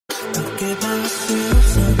Tell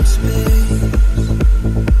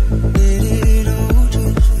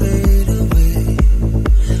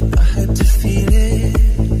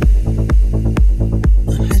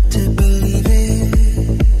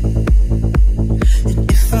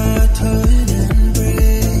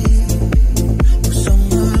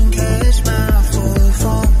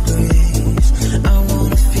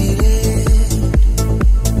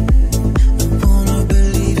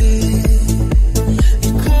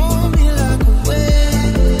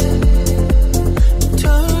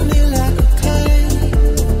me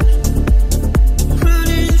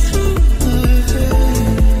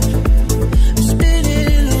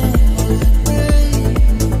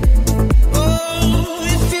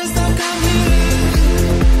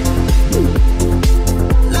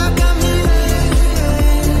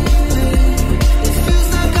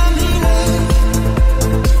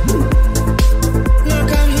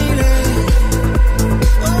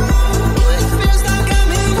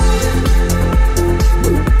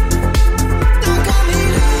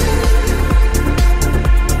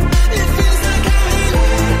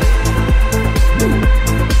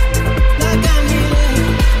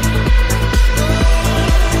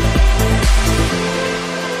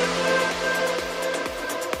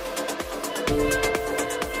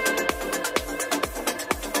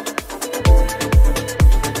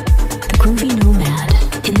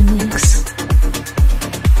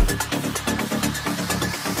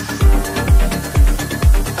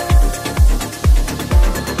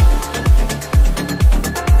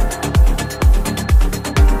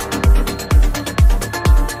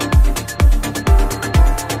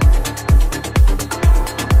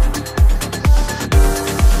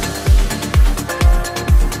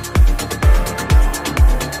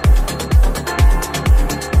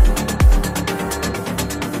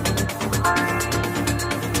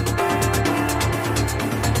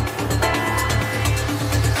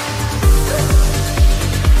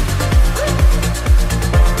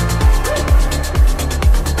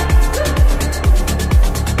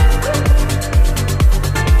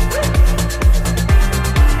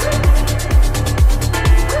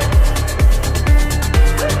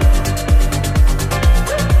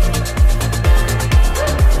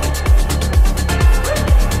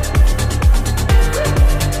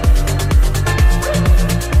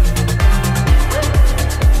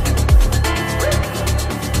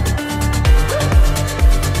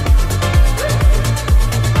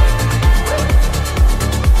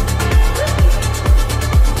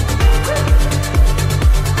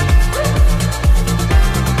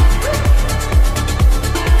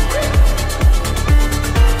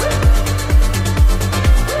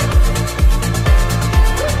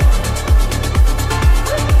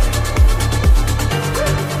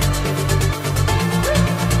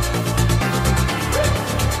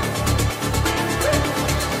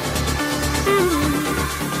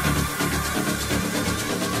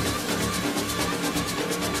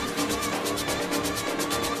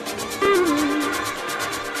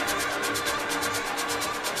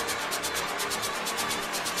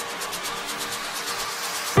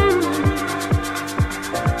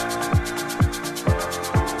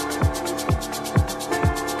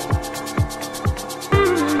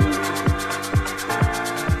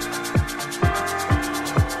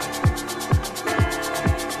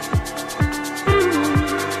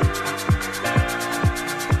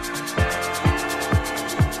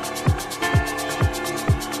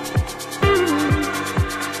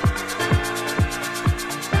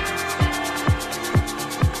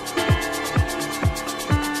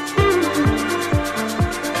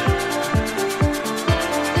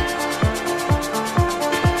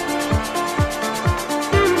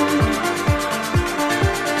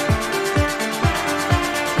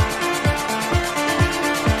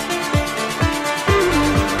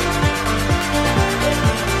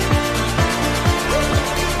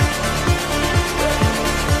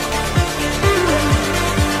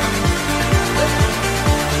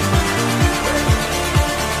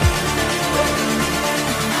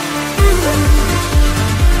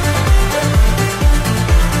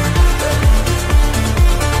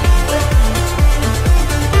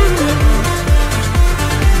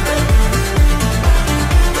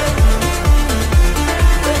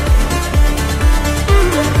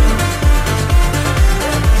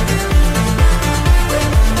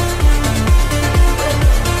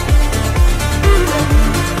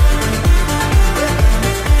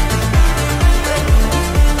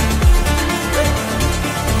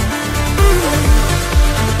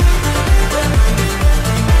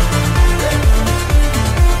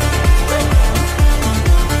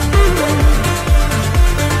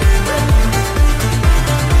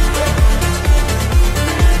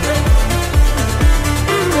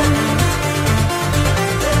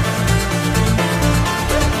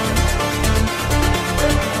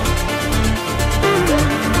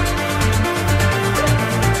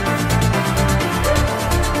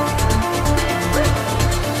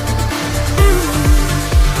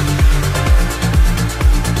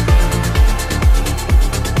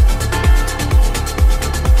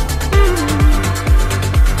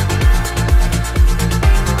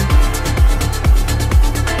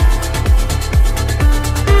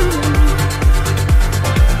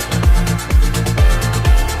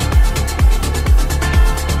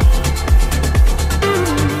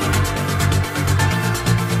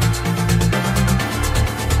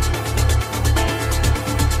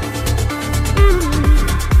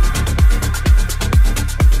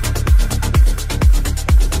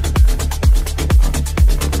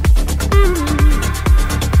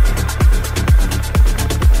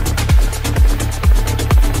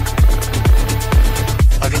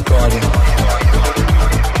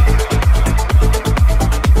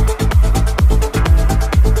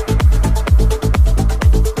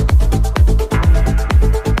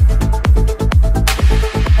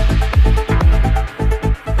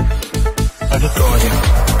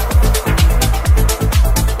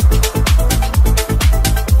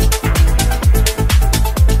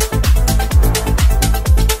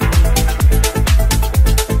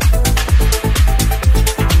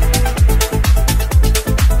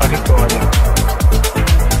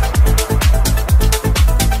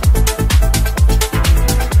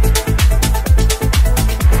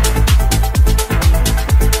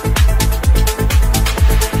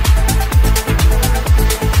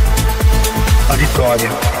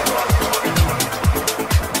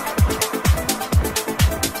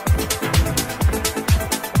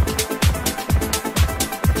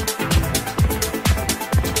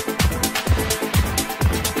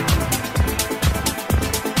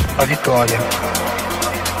A vitória.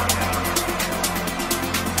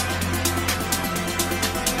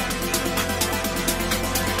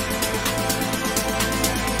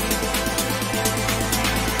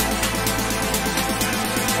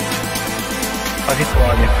 A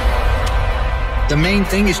vitória. The main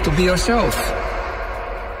thing is to be yourself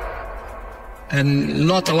and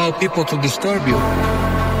not allow people to disturb you,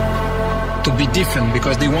 to be different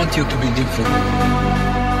because they want you to be different.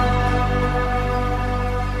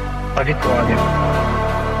 A vitória.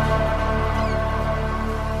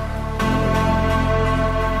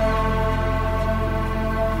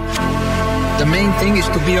 The main thing is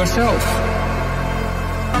to be yourself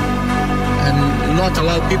and not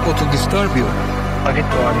allow people to disturb you. A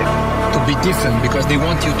vitória. To be different because they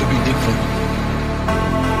want you to be different.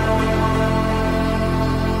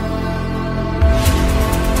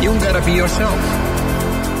 You gotta be yourself.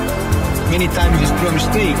 Many times it's through a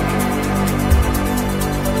mistake,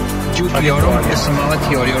 due to your own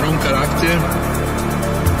personality or your own character,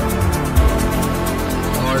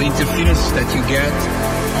 or interference that you get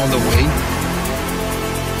on the way,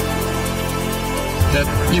 that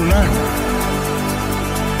you learn.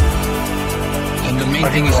 And the main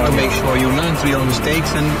thing is to make sure you learn through your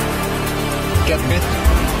mistakes and get better.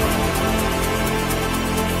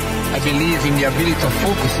 I believe in the ability of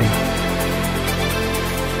focusing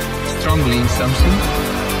strongly in something,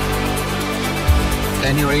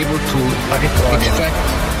 then you're able to extract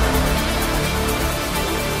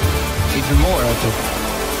even more out of it.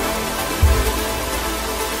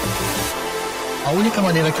 A única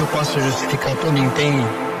maneira que eu posso justificar todo o empenho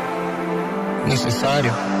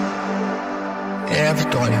necessário é a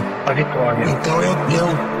vitória. A vitória. Então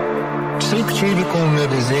eu sempre tive como meu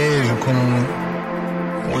desejo, como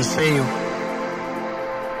o anseio,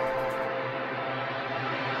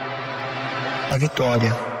 a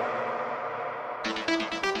vitória.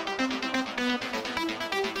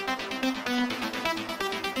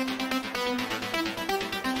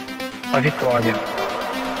 A vitória.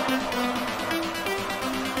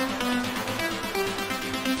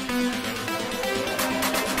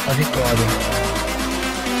 A vitória.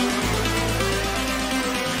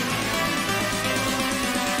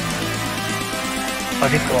 A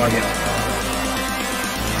vitória.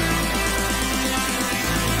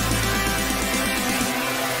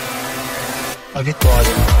 A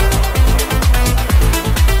vitória.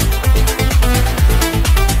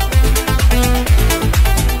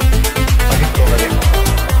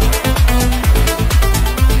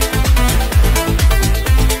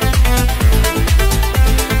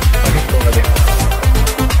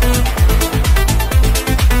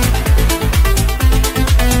 A vitória.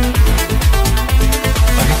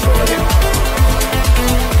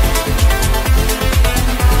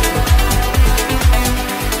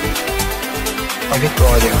 A vitória. A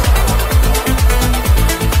vitória.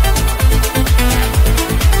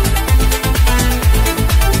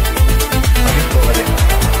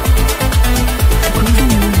 Groovy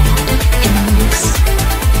Nomad in the mix.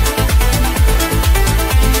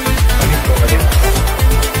 A vitória.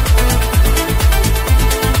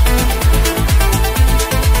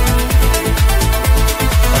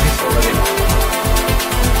 A vitória.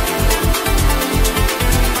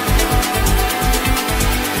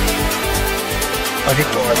 A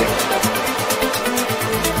vitória.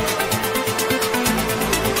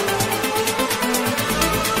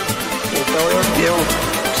 Então eu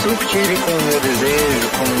sempre tive como meu desejo,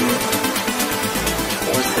 como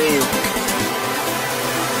o anseio,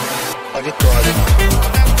 a vitória.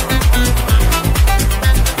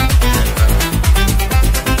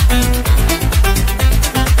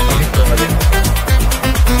 A vitória.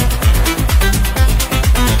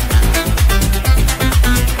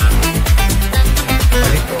 A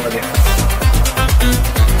vitória.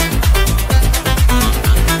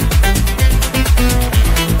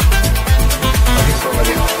 A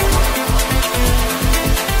vitória.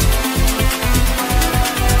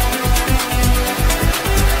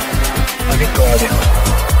 A vitória.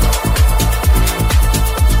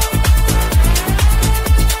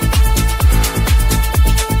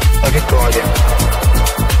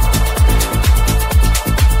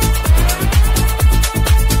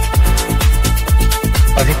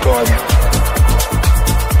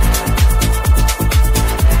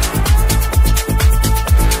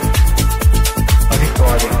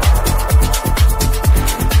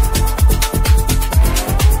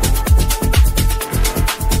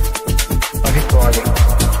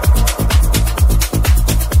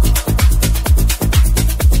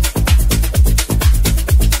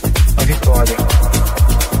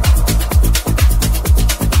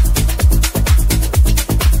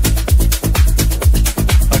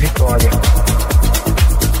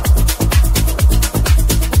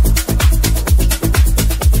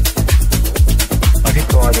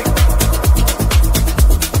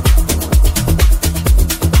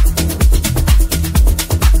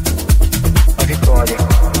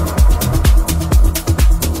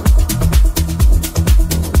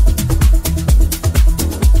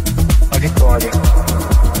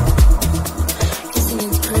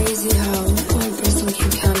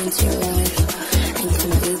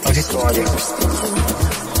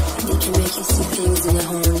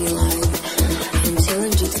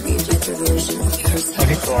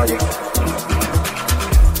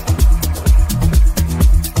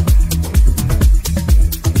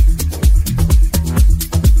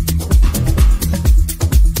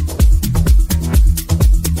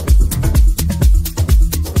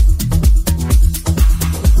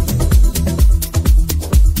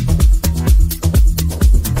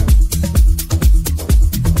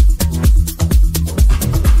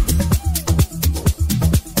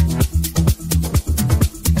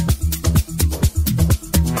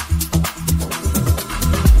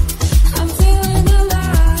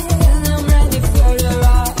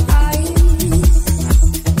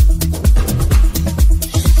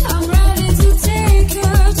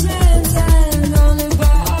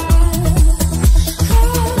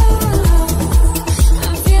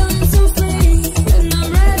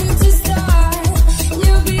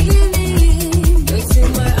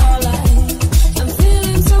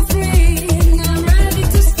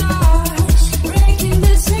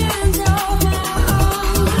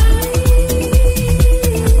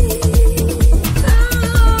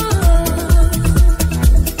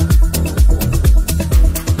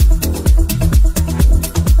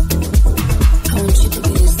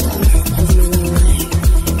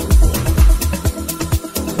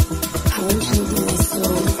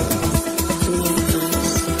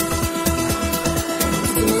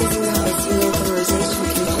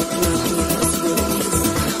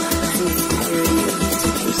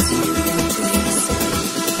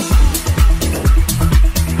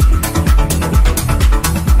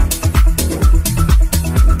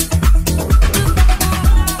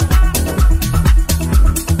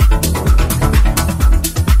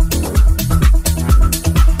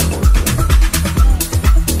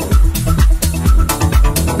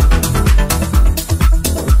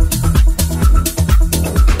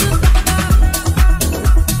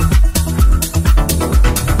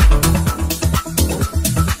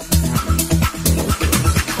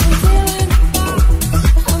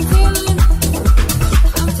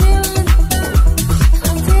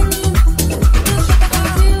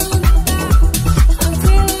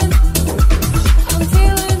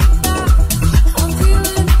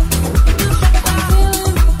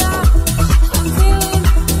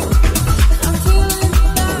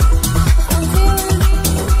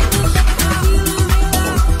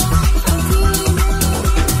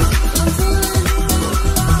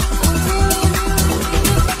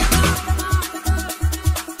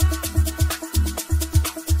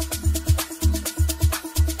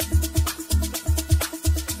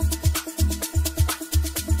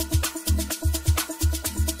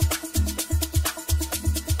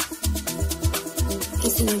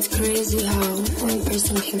 Isn't it crazy how one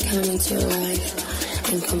person can come into your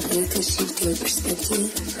life and completely shift your perspective?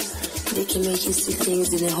 They can make you see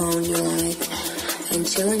things in a whole new light and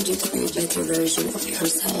challenge you to be a better version of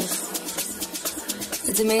yourself.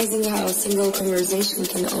 It's amazing how a single conversation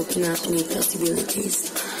can open up new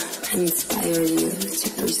possibilities and inspire you to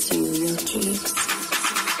pursue your dreams.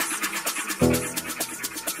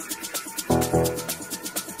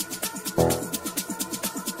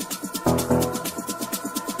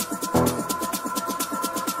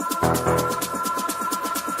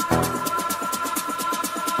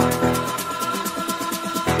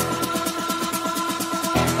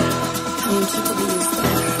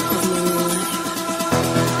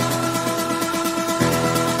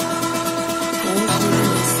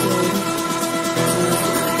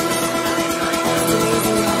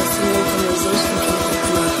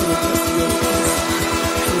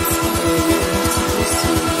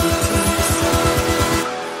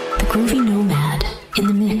 Groovy Nomad in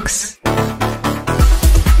the mix.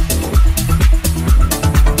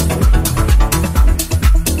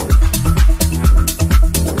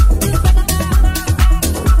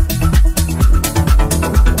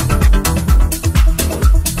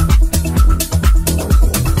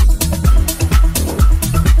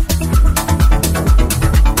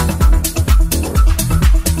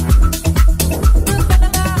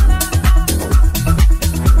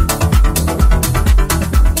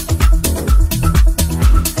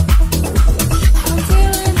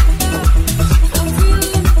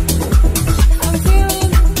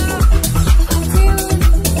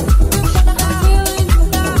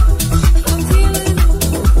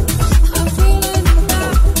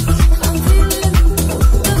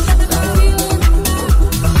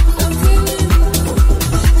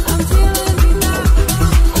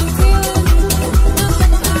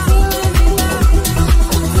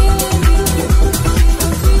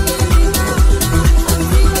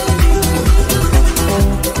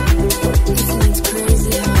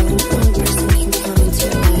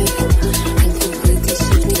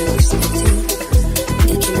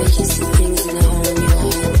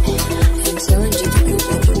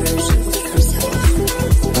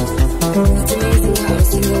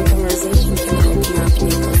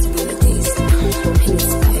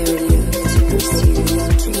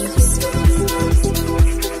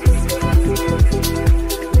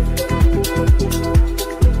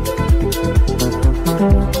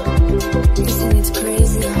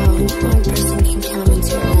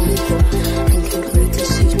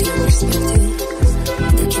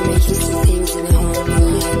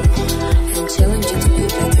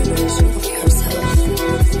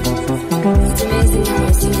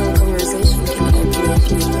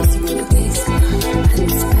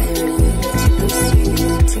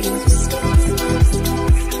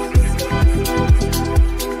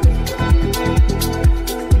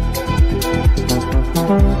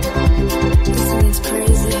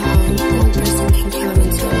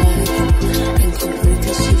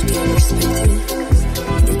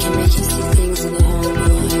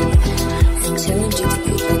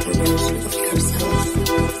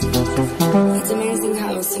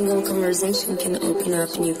 Can open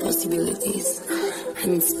up new possibilities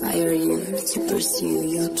and inspire you to pursue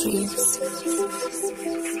your dreams.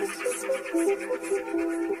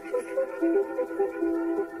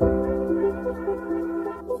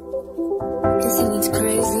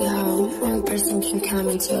 can come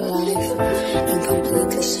into your life and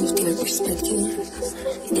completely shift your perspective.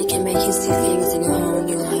 They can make you see things in a whole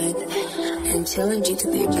new light and challenge you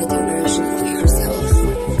to be a better version of yourself.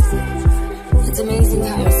 It's amazing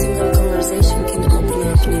how a single conversation can open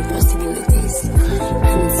up new possibilities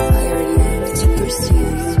and inspire you to pursue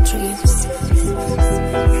your dreams.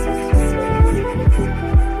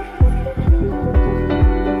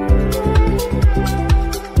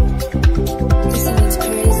 Isn't it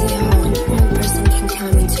crazy how one person can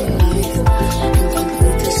come into your life and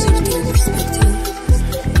completely shift your perspective?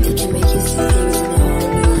 They can make you see things in a whole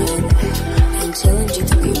new light and challenge you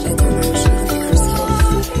to be a better version of yourself.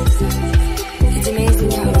 It's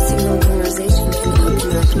amazing how a single conversation can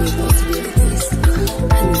open up new possibilities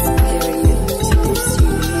and inspire you to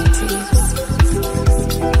pursue your dreams.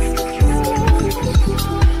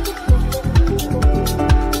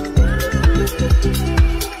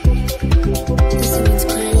 Isn't it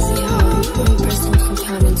crazy how one person can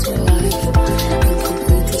come into your life and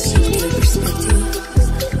completely shift your perspective?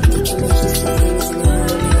 They can make you see things in a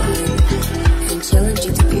whole new light and challenge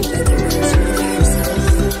you to be a better version of yourself.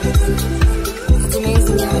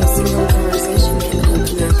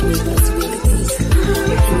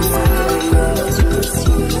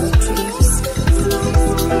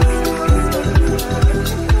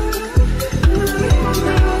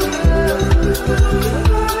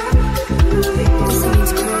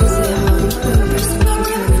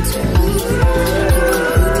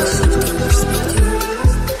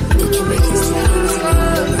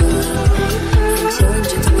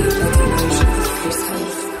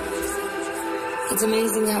 It's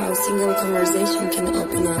amazing how a single conversation can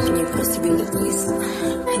open up new possibilities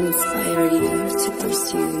and inspire you to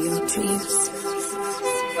pursue your dreams.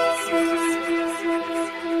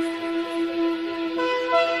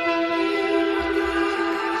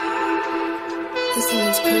 Isn't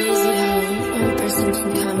it crazy how one person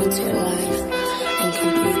can come into your life and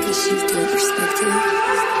completely shift your perspective?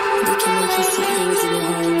 They can make you see things in a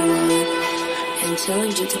whole new light and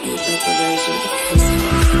challenge you to be a better version of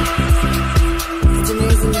yourself. It's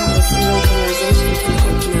amazing how a single conversation can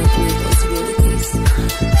open up new possibilities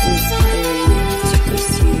and inspire you to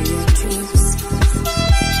pursue your dreams.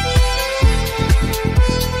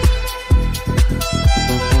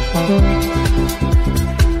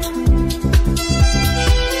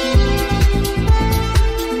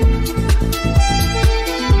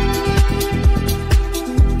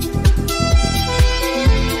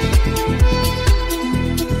 Isn't it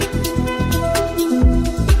crazy how one person can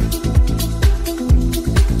come into your life and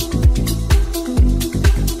completely shift your perspective?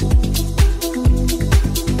 They can make you see things in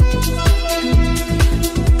a whole new light and challenge you to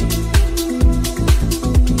be a better version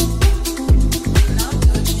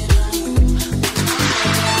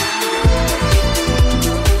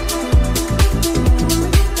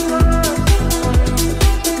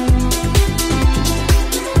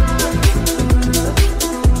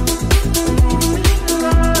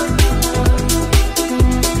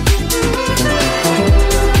of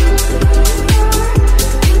yourself. It's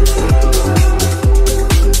amazing how a single conversation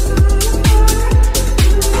can open up new possibilities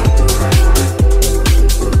and inspire you to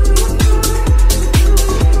pursue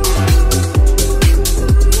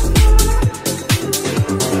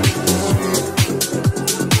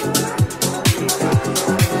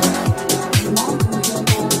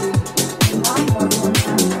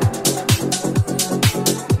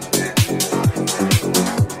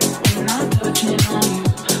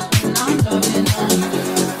your dreams.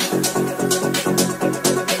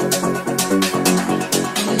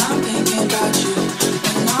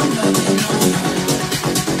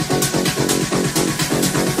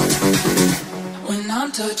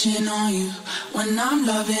 Touching on you, when I'm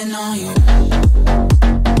loving on you.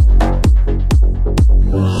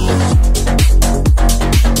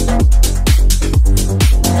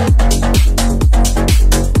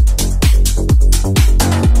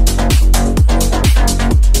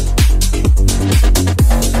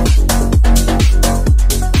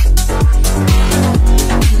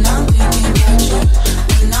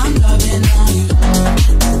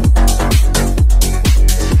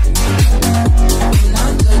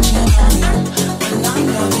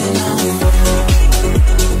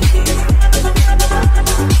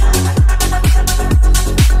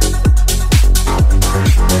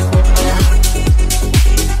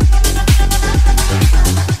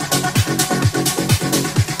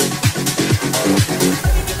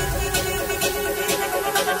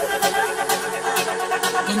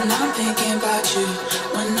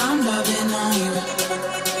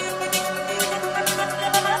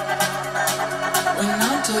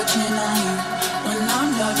 touching on you, when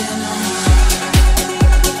I'm loving on you,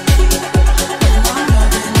 when I'm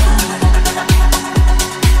loving on you.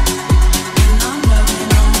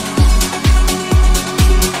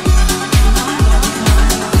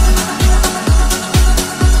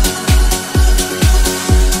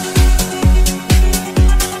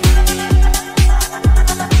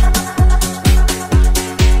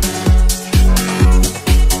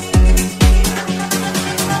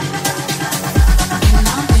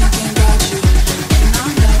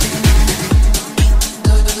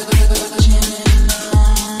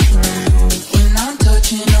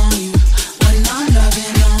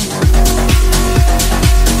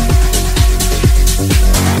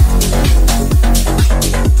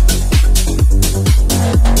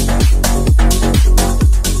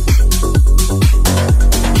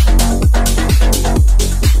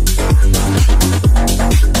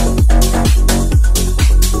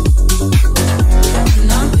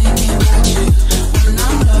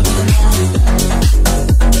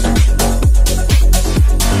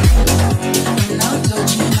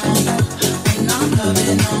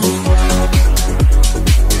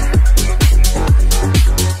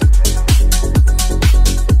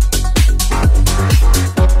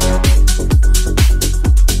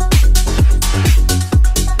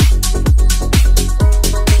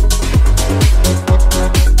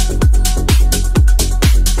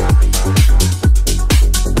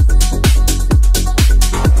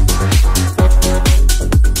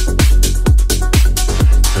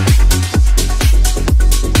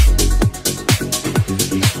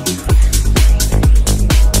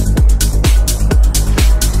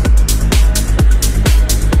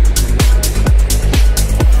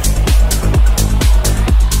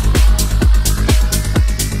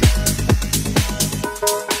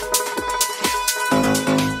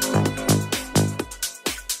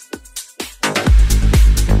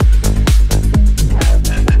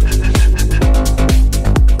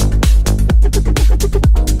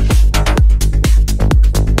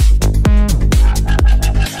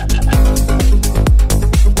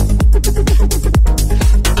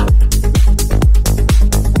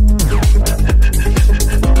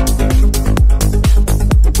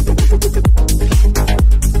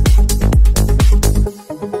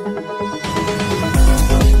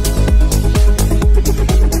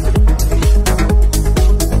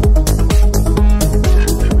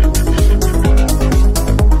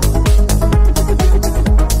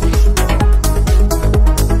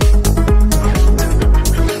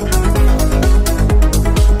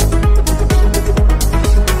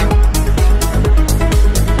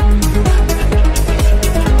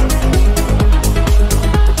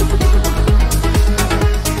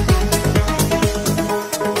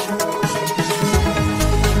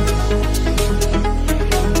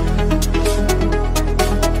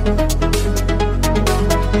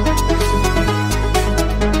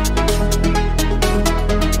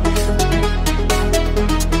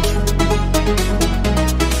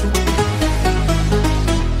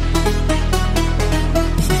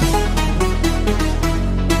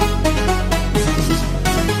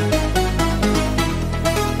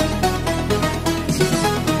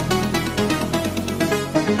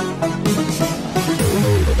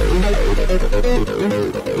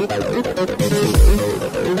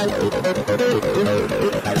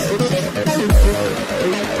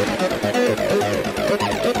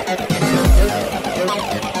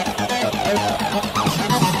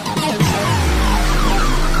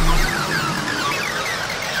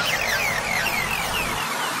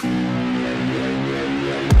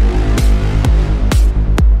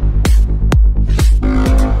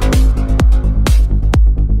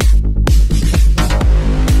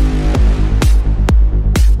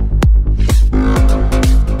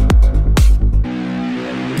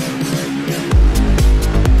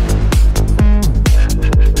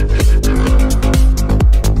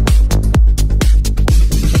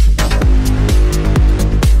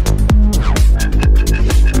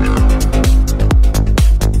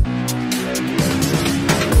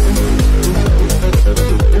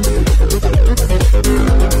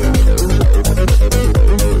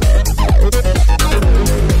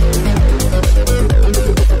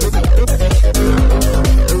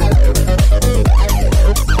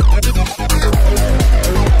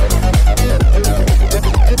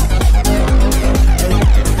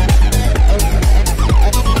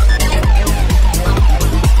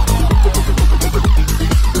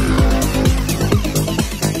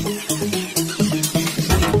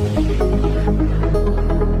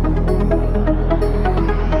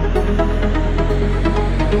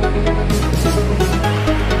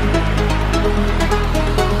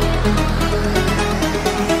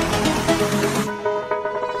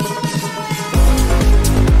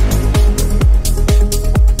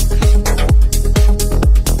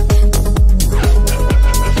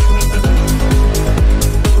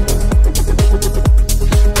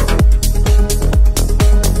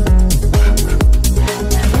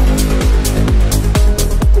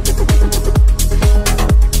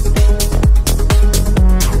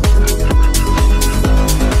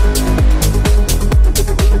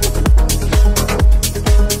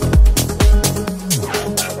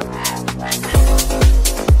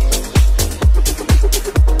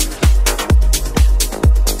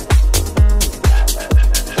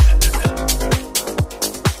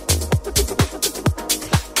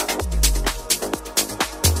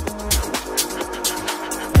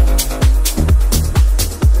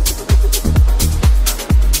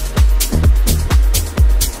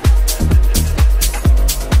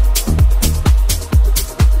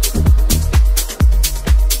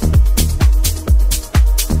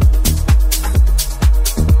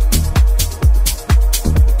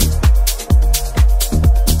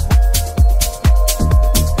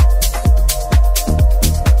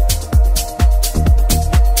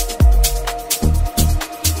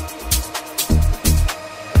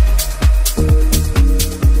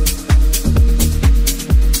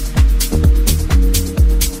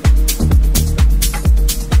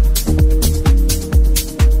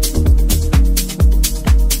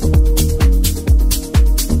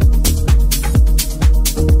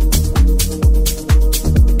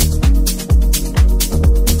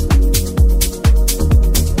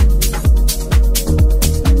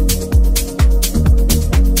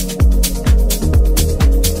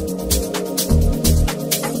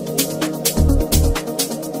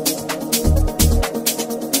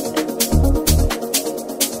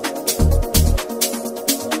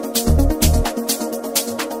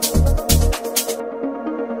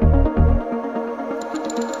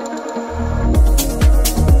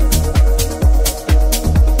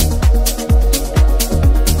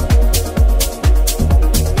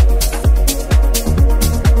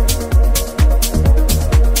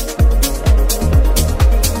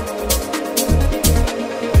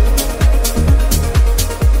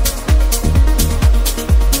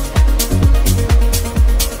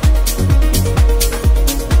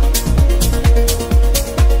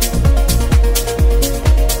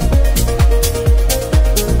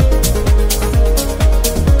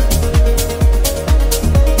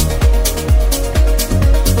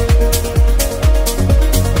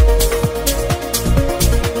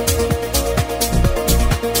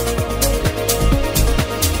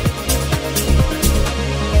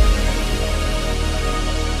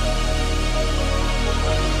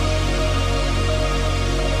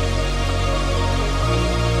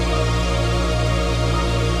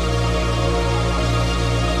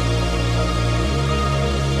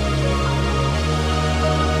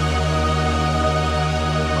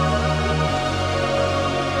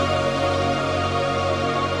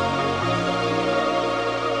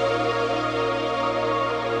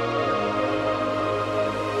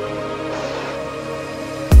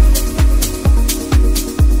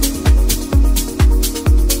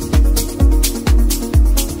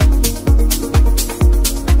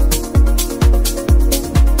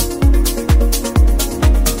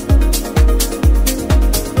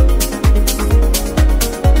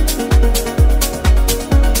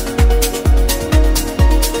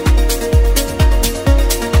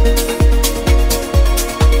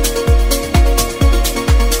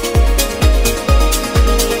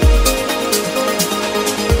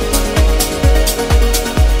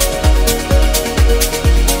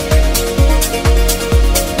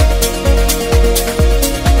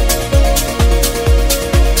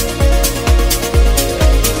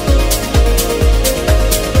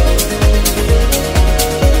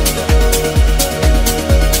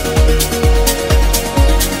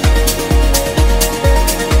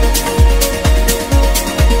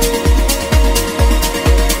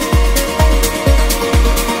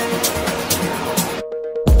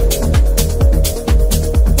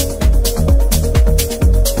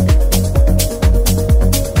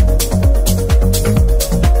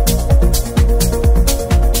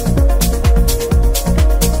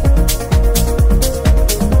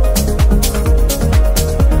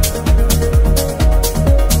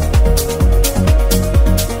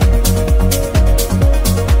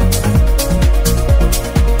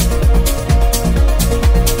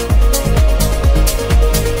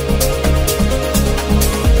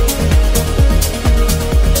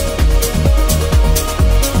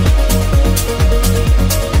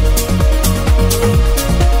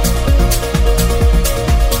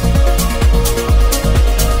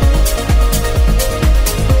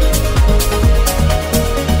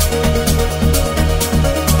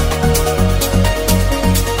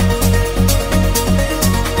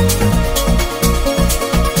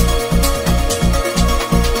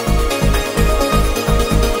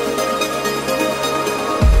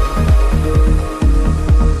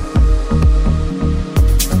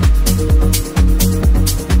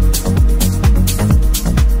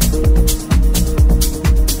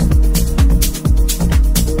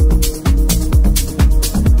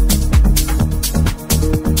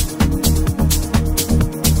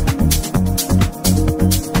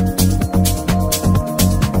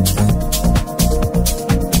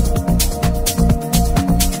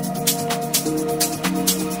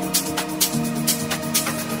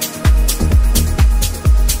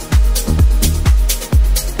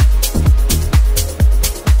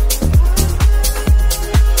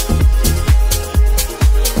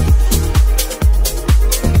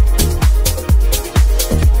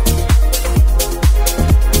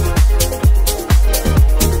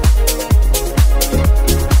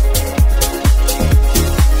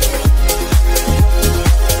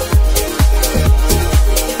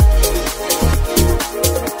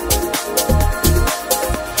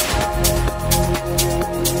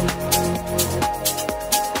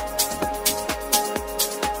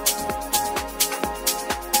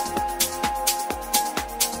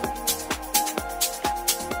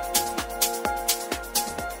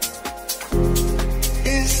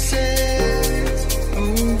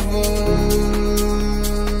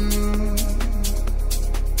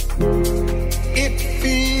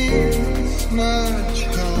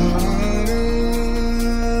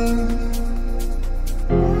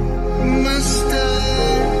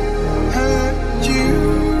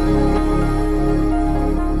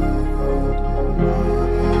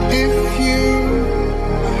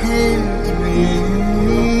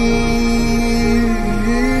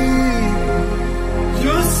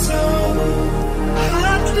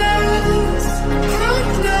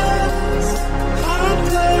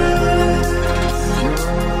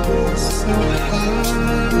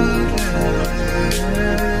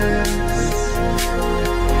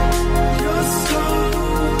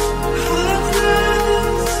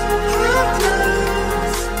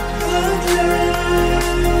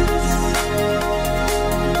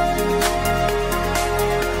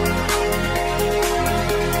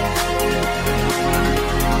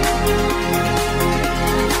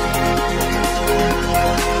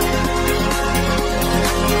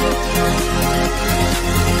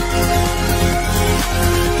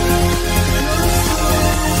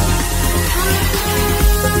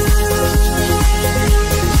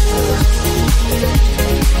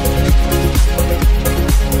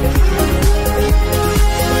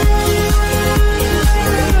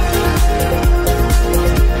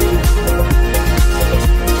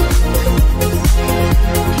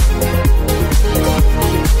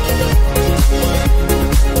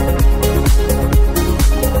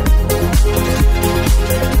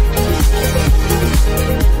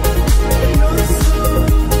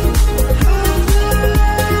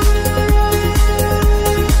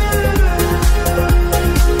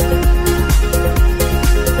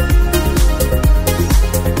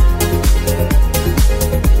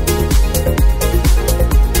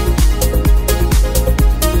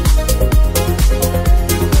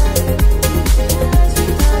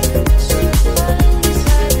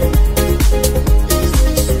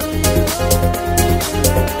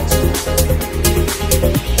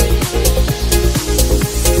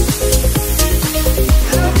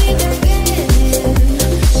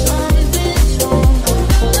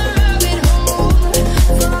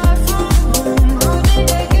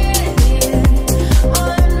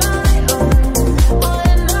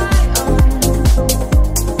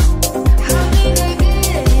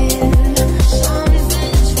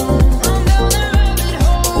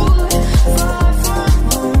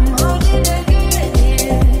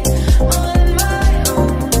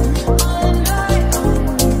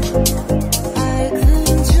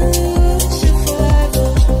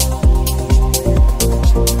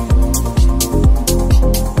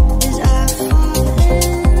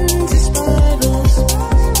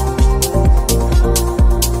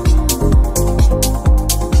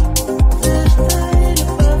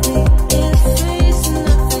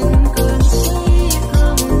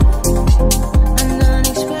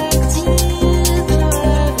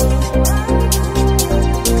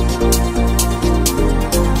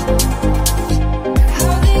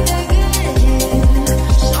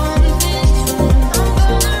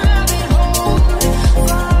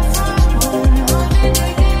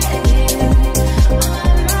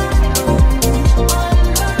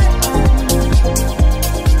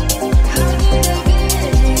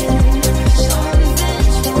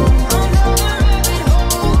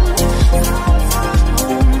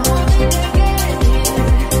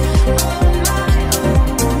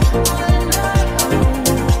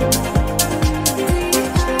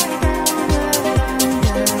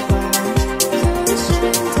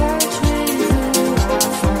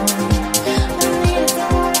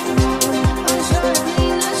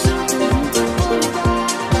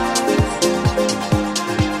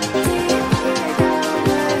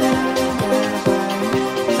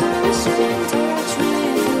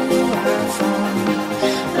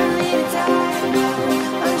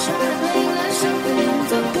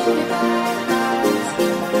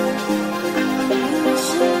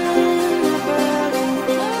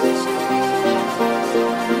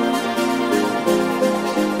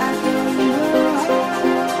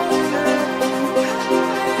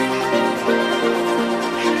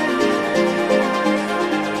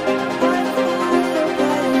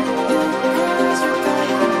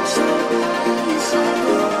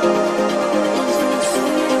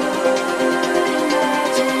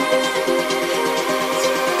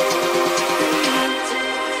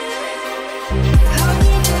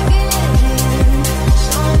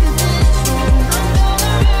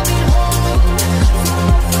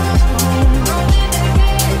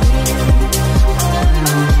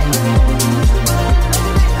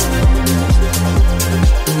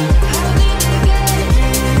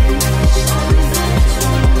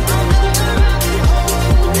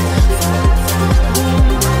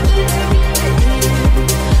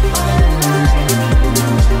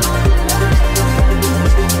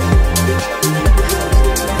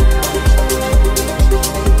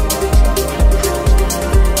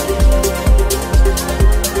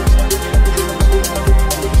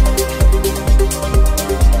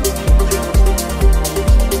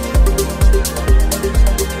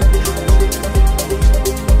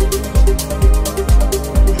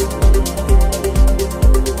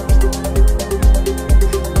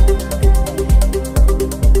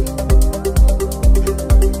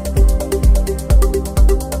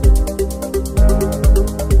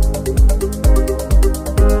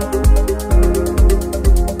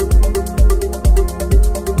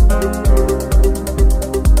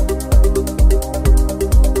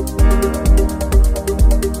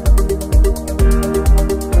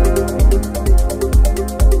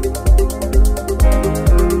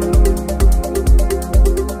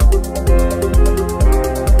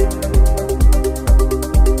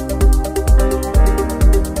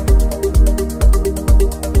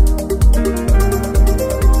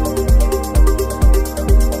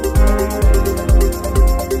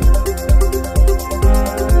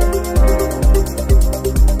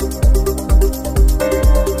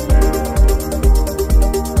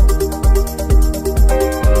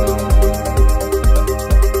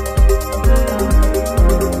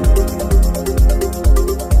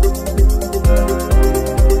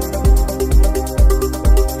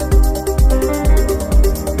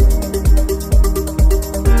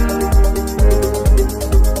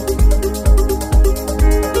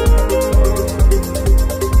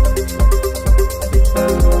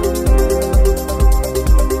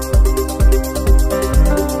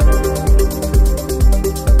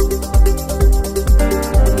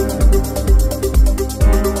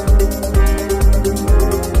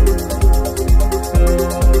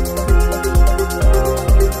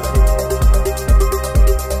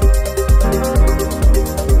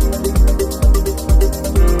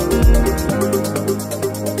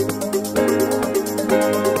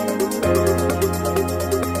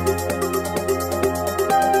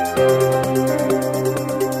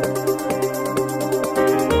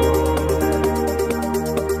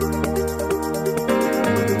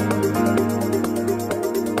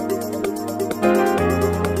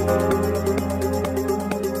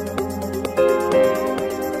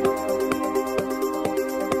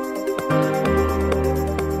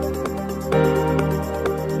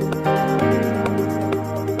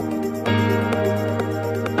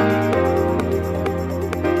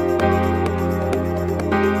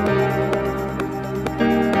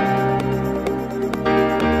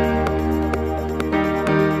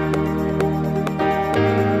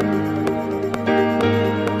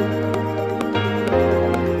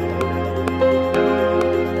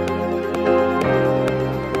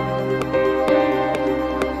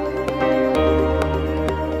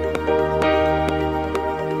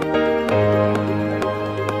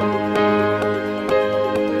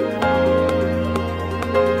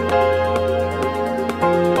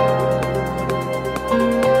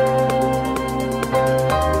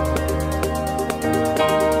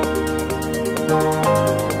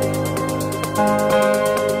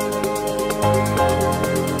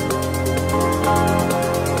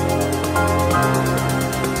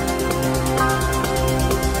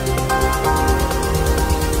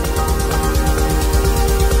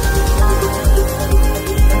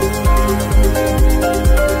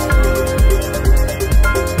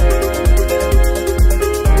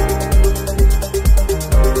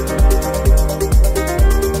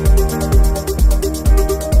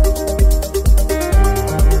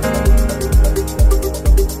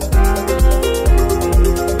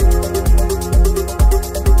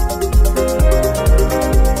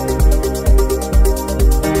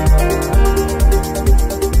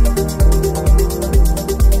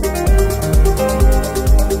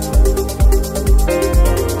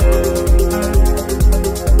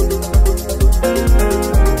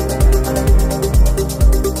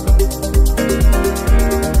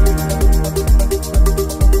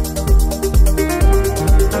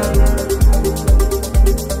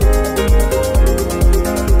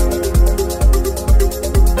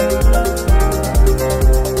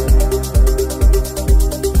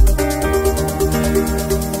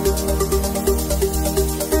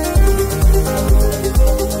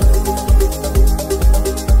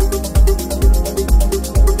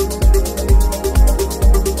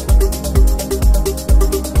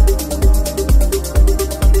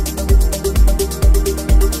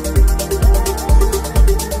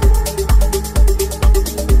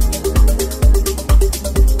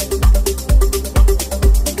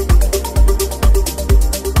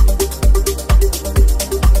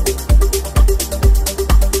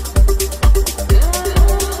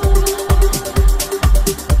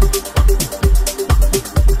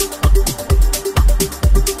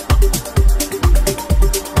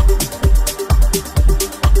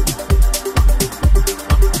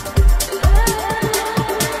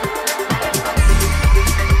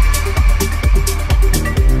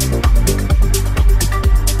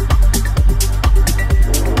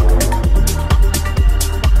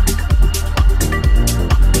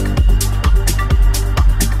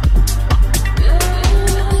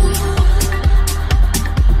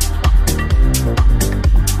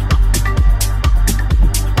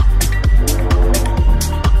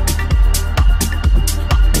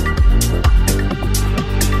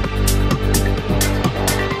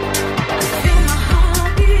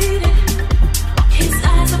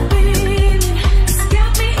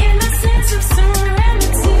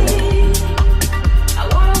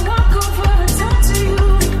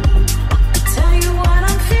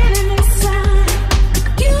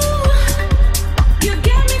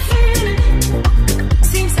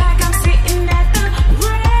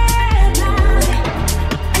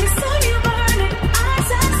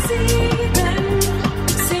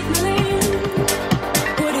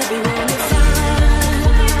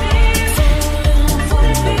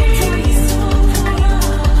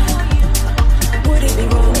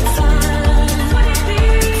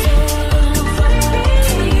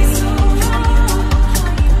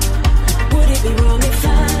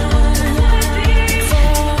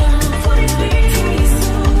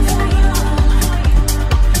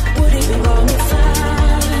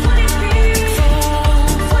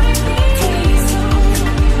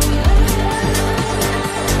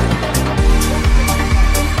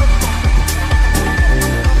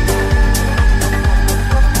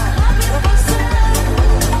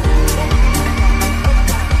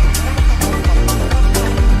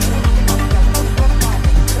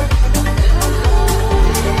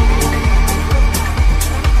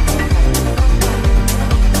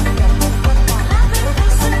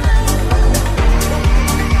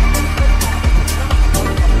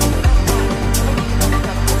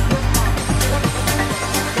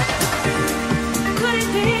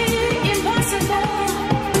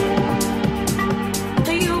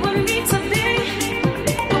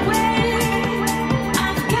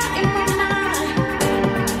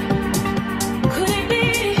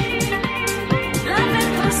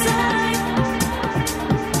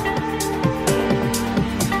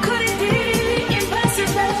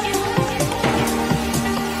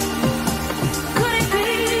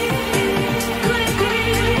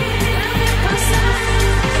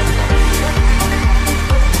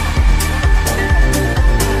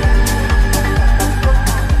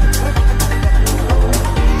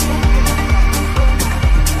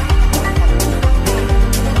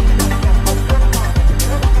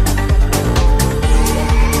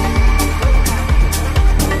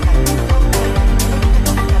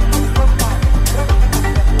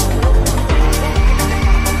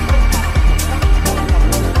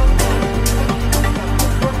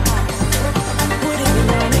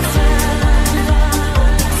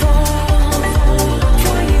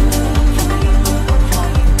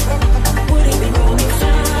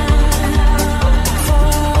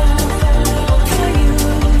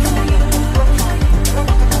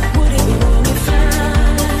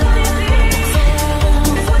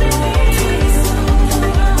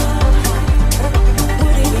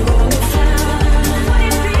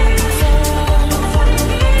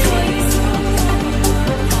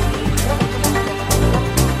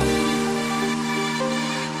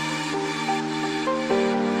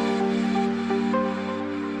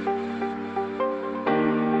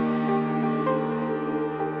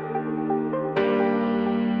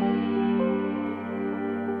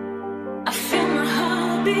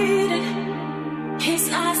 are beating,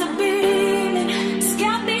 his eyes are beaming,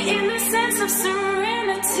 scared me in the sense of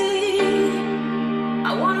serenity.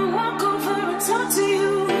 I wanna walk over and talk to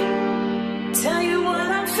you, tell you what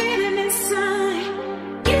I'm feeling inside.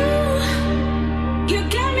 You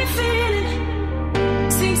got me feeling,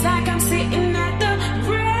 seems like I'm sitting at the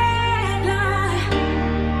red light,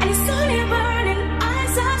 and it's only burning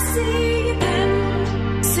eyes I see them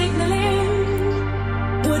signaling.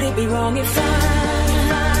 Would it be wrong if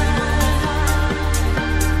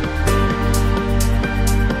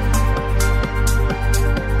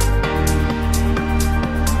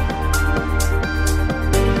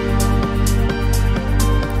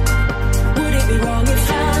would it be wrong if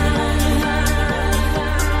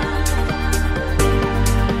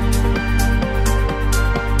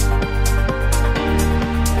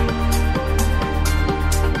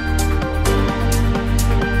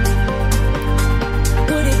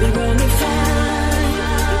would it be wrong if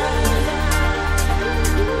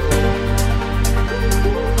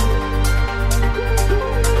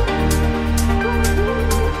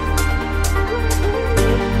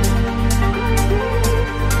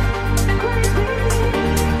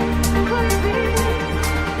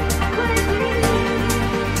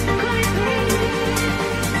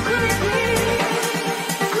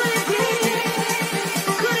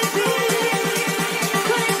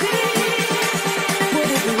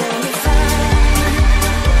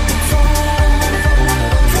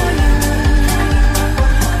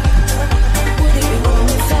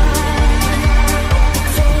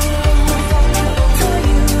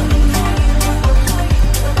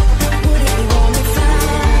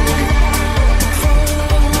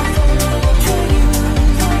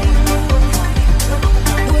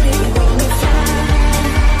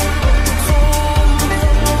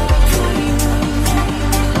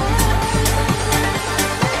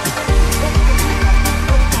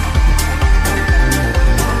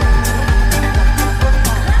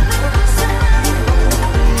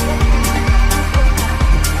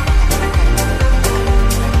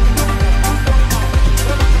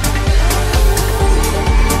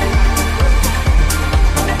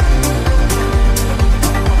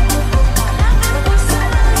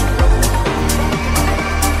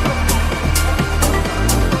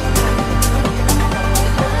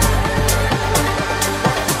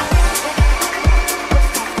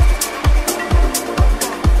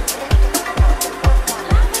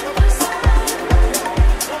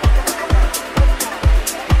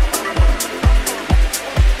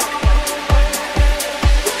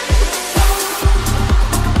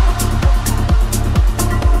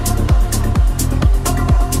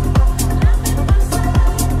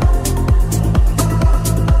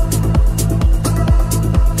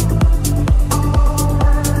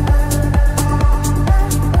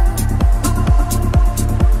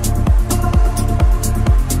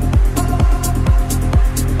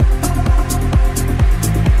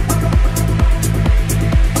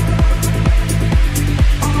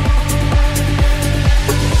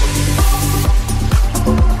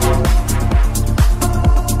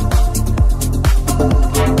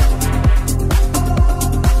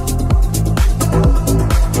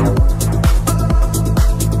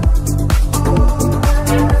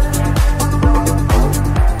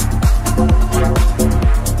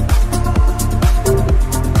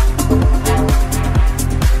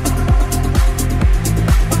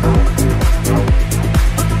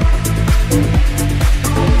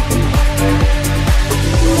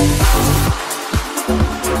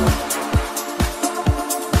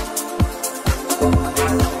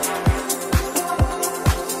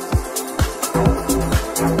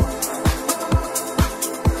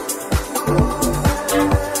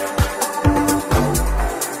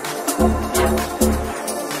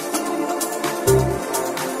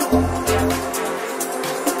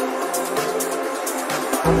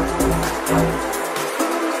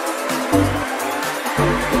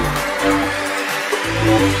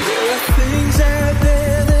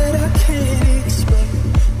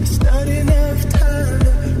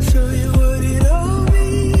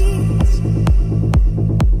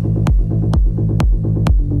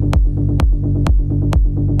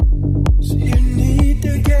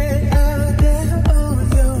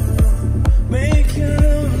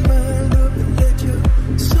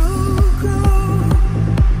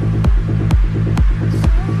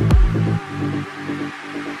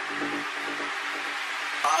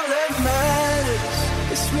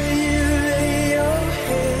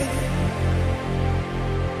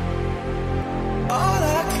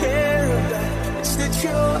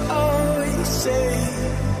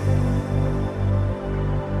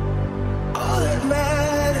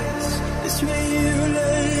where you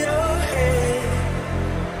lay your head.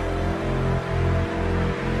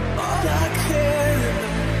 All I care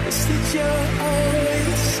about is that you're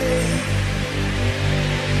always safe.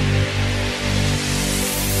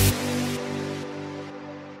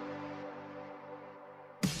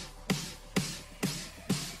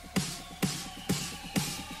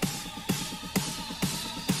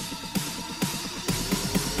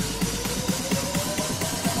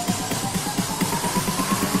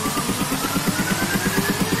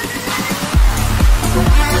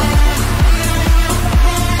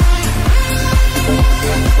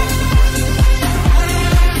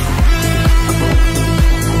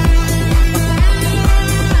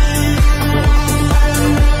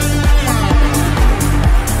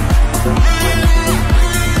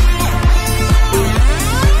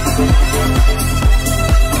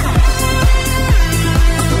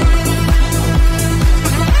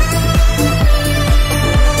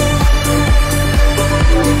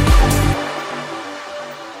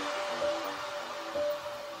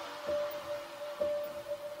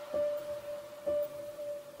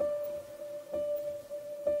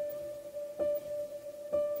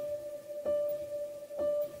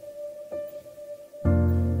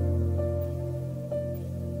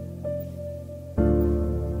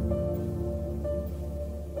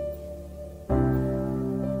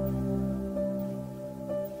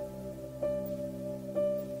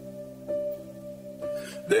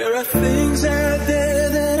 There are things out there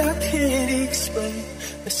that I can't explain.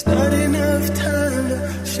 There's not enough time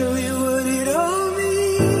to show you what it all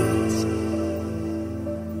means.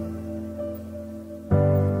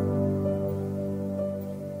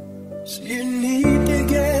 So you need to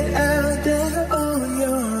get out there on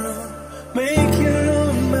your own. Make your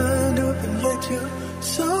own mind up and let your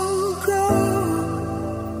soul go.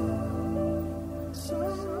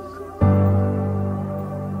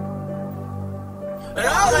 And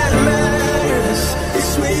all